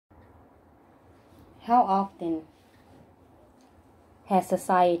How often has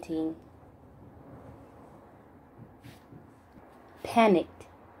society panicked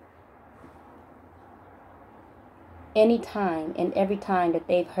any time and every time that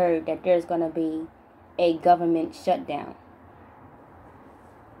they've heard that there's going to be a government shutdown?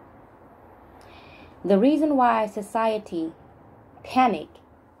 The reason why society panicked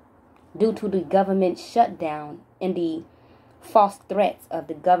due to the government shutdown and the false threats of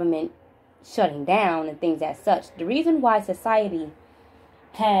the government shutting down and things as such, the reason why society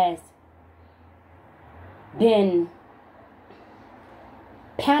has been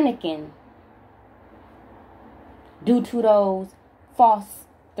panicking due to those false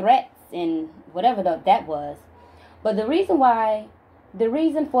threats and whatever that was. But the reason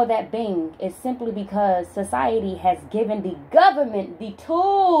for that being is simply because society has given the government the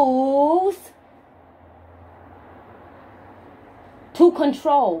tools to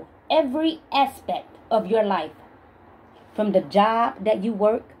control every aspect of your life. From the job that you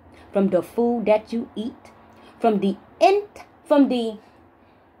work, from the food that you eat, from the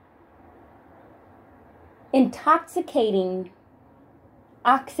intoxicating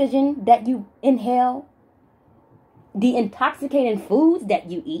oxygen that you inhale, the intoxicating foods that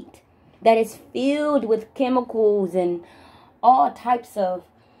you eat that is filled with chemicals and all types of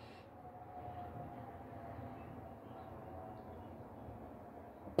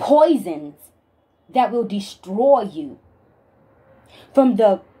poisons that will destroy you. From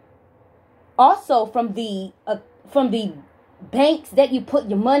the banks that you put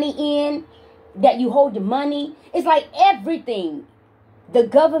your money in, that you hold your money. It's like everything the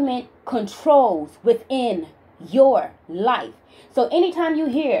government controls within your life. So anytime you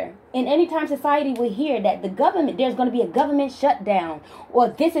hear, and anytime society will hear that the government, there's going to be a government shutdown, or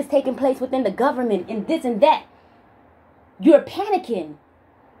this is taking place within the government and this and that, you're panicking.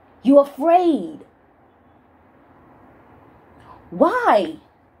 You're afraid. Why?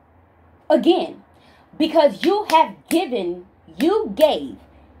 Again, because you gave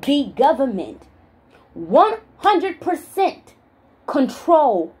the government 100%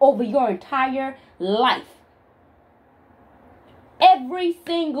 control over your entire life. Every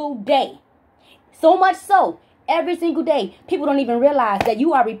single day. So much so, every single day, people don't even realize that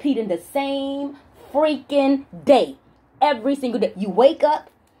you are repeating the same freaking day. Every single day. You wake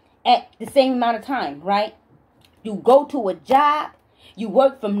up at the same amount of time, right? You go to a job. You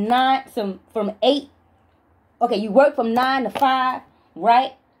work from 8. Okay, you work from 9 to 5,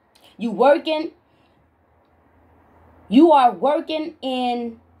 right? You are working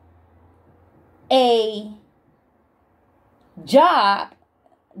in a job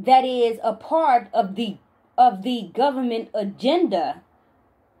that is a part of the government agenda,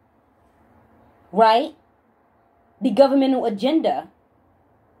 right? The governmental agenda.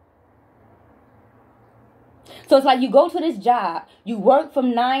 So it's like you go to this job, you work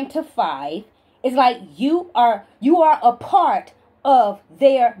from 9 to 5. It's like you are a part of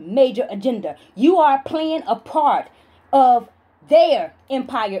their major agenda. You are playing a part of their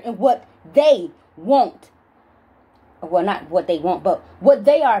empire and what they want. Well, not what they want, but what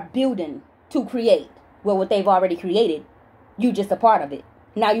they are building to create. Well, what they've already created, you just a part of it.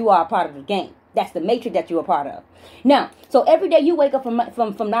 Now you are a part of the game. That's the matrix that you're a part of. Now, so every day you wake up from 9 to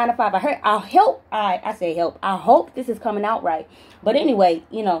 5. I hope this is coming out right. But anyway,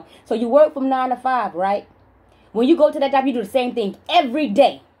 so you work from 9 to 5, right? When you go to that job, you do the same thing every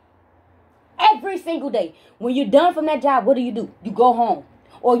day. Every single day. When you're done from that job, what do? You go home.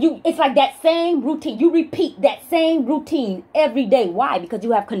 Or it's like that same routine. You repeat that same routine every day. Why? Because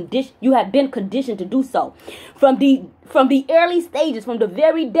you have been conditioned to do so. From the early stages, from the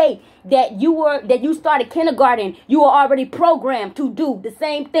very day that you started kindergarten, you were already programmed to do the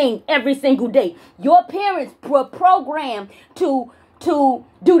same thing every single day. Your parents were programmed to do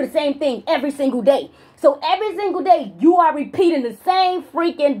the same thing every single day. So every single day you are repeating the same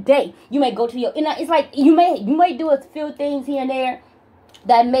freaking day. You may go to it's like you may do a few things here and there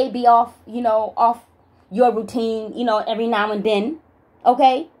that may be off your routine, every now and then.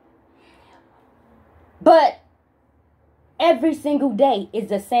 Okay? But every single day is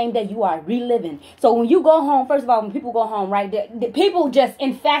the same day you are reliving. So when you go home, first of all, when people go home, right, the people just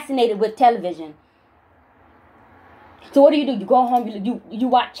fascinated with television. So what do? You go home, you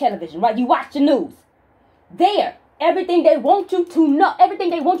watch television, right? You watch the news. There, everything they want you to know,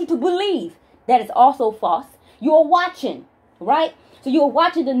 everything they want you to believe, that is also false. You're watching, right? So you're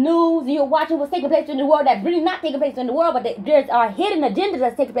watching the news, and you're watching what's taking place in the world that's really not taking place in the world, but there are hidden agendas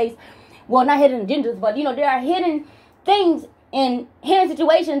that's taking place. Well, not hidden agendas, but there are hidden things and hidden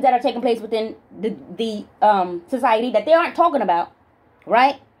situations that are taking place within the society that they aren't talking about,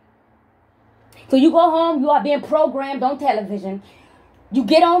 right? So you go home, you are being programmed on television. You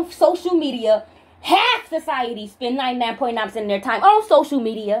get on social media. Half society spend 99.9% of their time on social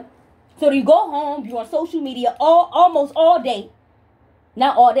media. So you go home, you're on social media almost all day.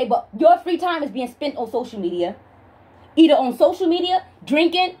 Not all day, but your free time is being spent on social media. Either on social media,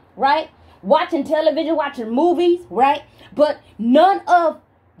 drinking, right? Watching television, watching movies, right? But none of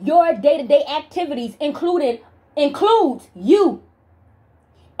your day-to-day activities includes you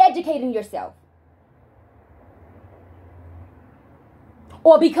educating yourself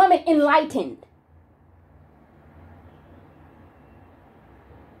or becoming enlightened.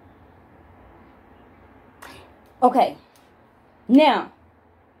 Okay, now,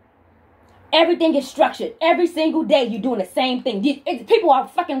 everything is structured. Every single day you're doing the same thing. People are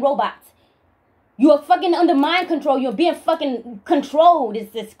fucking robots. You are fucking under mind control. You're being fucking controlled.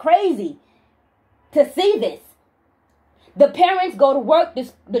 It's just crazy to see this. The parents go to work.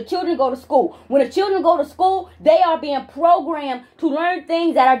 The children go to school. When the children go to school, they are being programmed to learn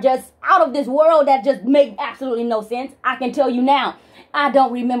things that are just out of this world that just make absolutely no sense. I can tell you now, I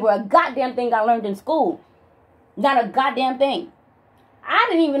don't remember a goddamn thing I learned in school. Not a goddamn thing.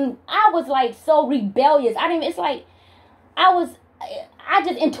 I was like so rebellious. I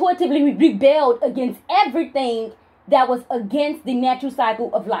just intuitively rebelled against everything that was against the natural cycle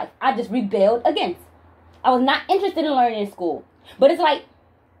of life. I just rebelled against. I was not interested in learning in school. But it's like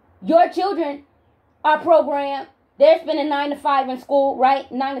your children are programmed. They're spending 9 to 5 in school, right?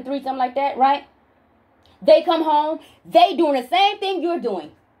 9 to 3, something like that, right? They come home. They doing the same thing you're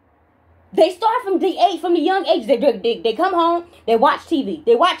doing. They start from the young age. They come home. They watch TV.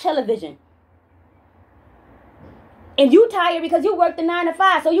 They watch television. And you tired because you worked the 9 to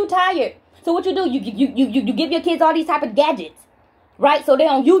 5. So you tired. So what you do? You give your kids all these type of gadgets, right? So they're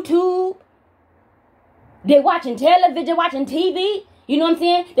on YouTube. They're watching television, watching TV. You know what I'm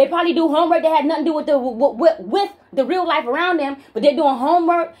saying? They probably do homework that had nothing to do with the real life around them, but they're doing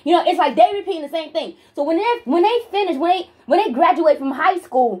homework. You know, it's like they repeating the same thing. So when they finish, when they graduate from high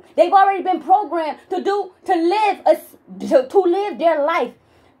school, they've already been programmed to live their life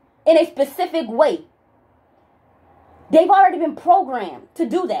in a specific way. They've already been programmed to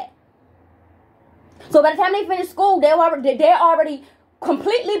do that. So by the time they finish school, they're already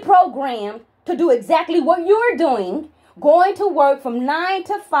completely programmed to do exactly what you're doing, going to work from 9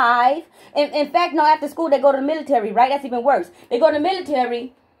 to 5. And in fact, no, after school, they go to the military, right? That's even worse. They go to the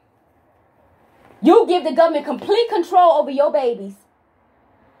military. You give the government complete control over your babies.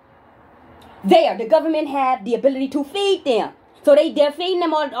 The government have the ability to feed them. So they're feeding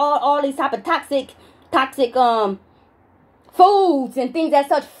them all these type of toxic foods and things that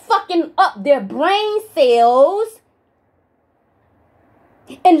such, fucking up their brain cells.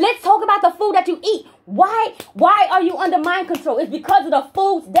 And let's talk about the food that you eat. Why are you under mind control? It's because of the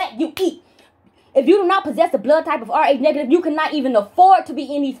foods that you eat. If you do not possess the blood type of Rh negative, you cannot even afford to be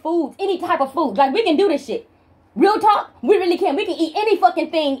in these foods, any type of food. Like, we can do this shit. Real talk, we really can. We can eat any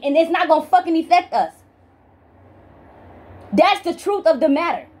fucking thing and it's not going to fucking affect us. That's the truth of the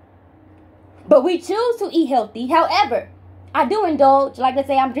matter. But we choose to eat healthy. However, I do indulge. Like, let's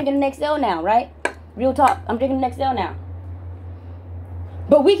say I'm drinking an XL now, right? Real talk, I'm drinking an XL now.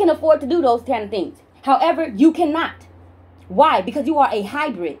 But we can afford to do those kind of things. However, you cannot. Why? Because you are a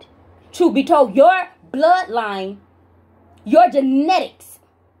hybrid. Truth be told, your bloodline, your genetics,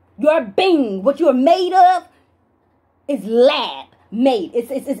 your being, what you're made of, is lab made.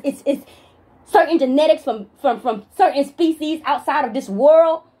 It's certain genetics from certain species outside of this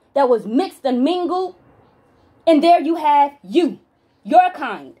world that was mixed and mingled. And there you have you, your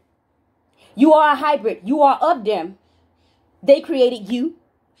kind. You are a hybrid. You are of them. They created you.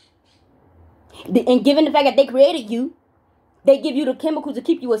 And given the fact that they created you, they give you the chemicals to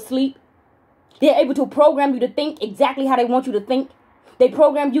keep you asleep. They're able to program you to think exactly how they want you to think. They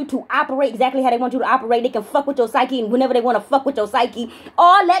program you to operate exactly how they want you to operate. They can fuck with your psyche and whenever they want to fuck with your psyche.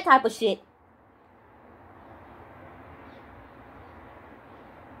 All that type of shit.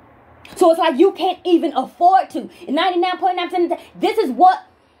 So it's like you can't even afford to. 99.9% of the time,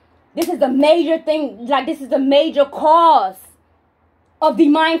 this is the major thing. Like, this is the major cause of the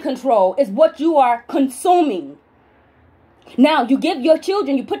mind control, is what you are consuming. Now, you give your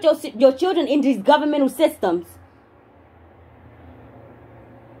children, you put your children in these governmental systems.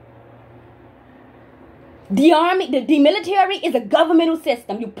 The army, the military is a governmental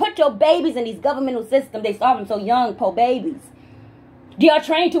system. You put your babies in these governmental systems. They start them so young, poor babies. They are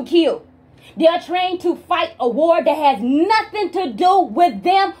trained to kill. They are trained to fight a war that has nothing to do with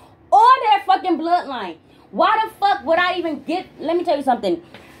them or their fucking bloodline. Why the fuck would I even get... Let me tell you something.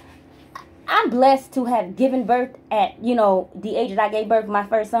 I'm blessed to have given birth at, the age that I gave birth to my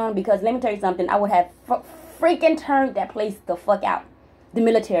first son, because let me tell you something, I would have freaking turned that place the fuck out. The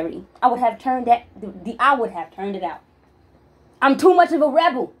military. I would have turned it out. I'm too much of a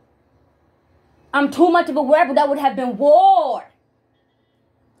rebel. That would have been war.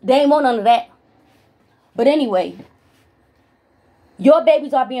 They ain't want none of that. But anyway, your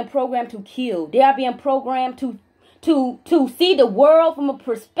babies are being programmed to kill. They are being programmed to see the world from a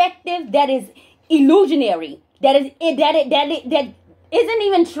perspective that is illusionary. That isn't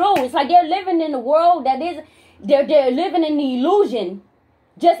even true. It's like they're living in a world that is they're living in the illusion,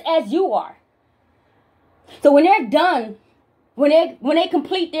 just as you are. So when they're done, when they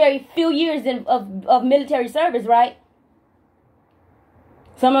complete their few years of military service, right?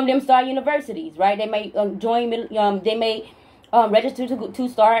 Some of them start universities, right? They may register to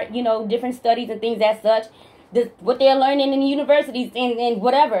start, different studies and things as such. What they're learning in the universities and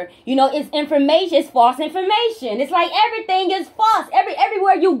whatever, it's information. It's false information. It's like everything is false.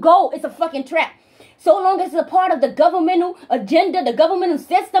 Everywhere you go, it's a fucking trap. So long as it's a part of the governmental agenda, the governmental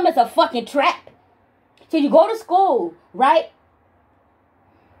system, it's a fucking trap. So you go to school, right?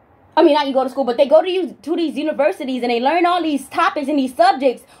 I mean, not you go to school, but they go to these universities and they learn all these topics and these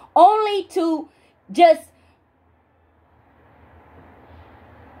subjects only to just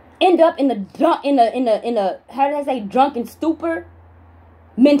end up in the how did I say, drunken stupor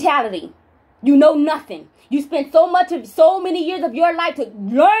mentality. You know nothing. You spend so many years of your life to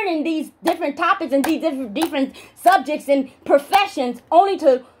learning these different topics and these different subjects and professions, only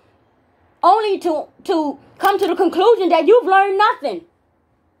to come to the conclusion that you've learned nothing.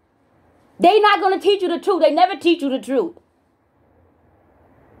 They're not going to teach you the truth. They never teach you the truth.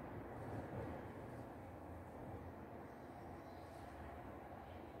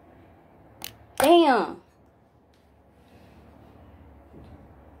 Damn.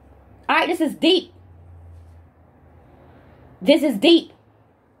 All right, this is deep. This is deep.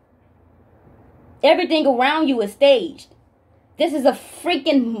 Everything around you is staged. This is a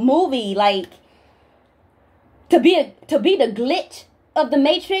freaking movie. Like, to be the glitch of the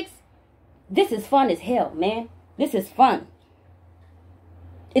Matrix, this is fun as hell, man. This is fun.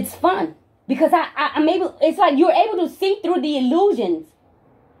 It's fun. Because I'm able, it's like you're able to see through the illusions.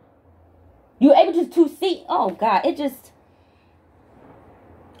 You're able to see, oh God, it's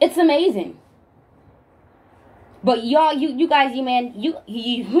amazing. But y'all, you guys, man,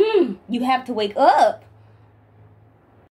 you have to wake up.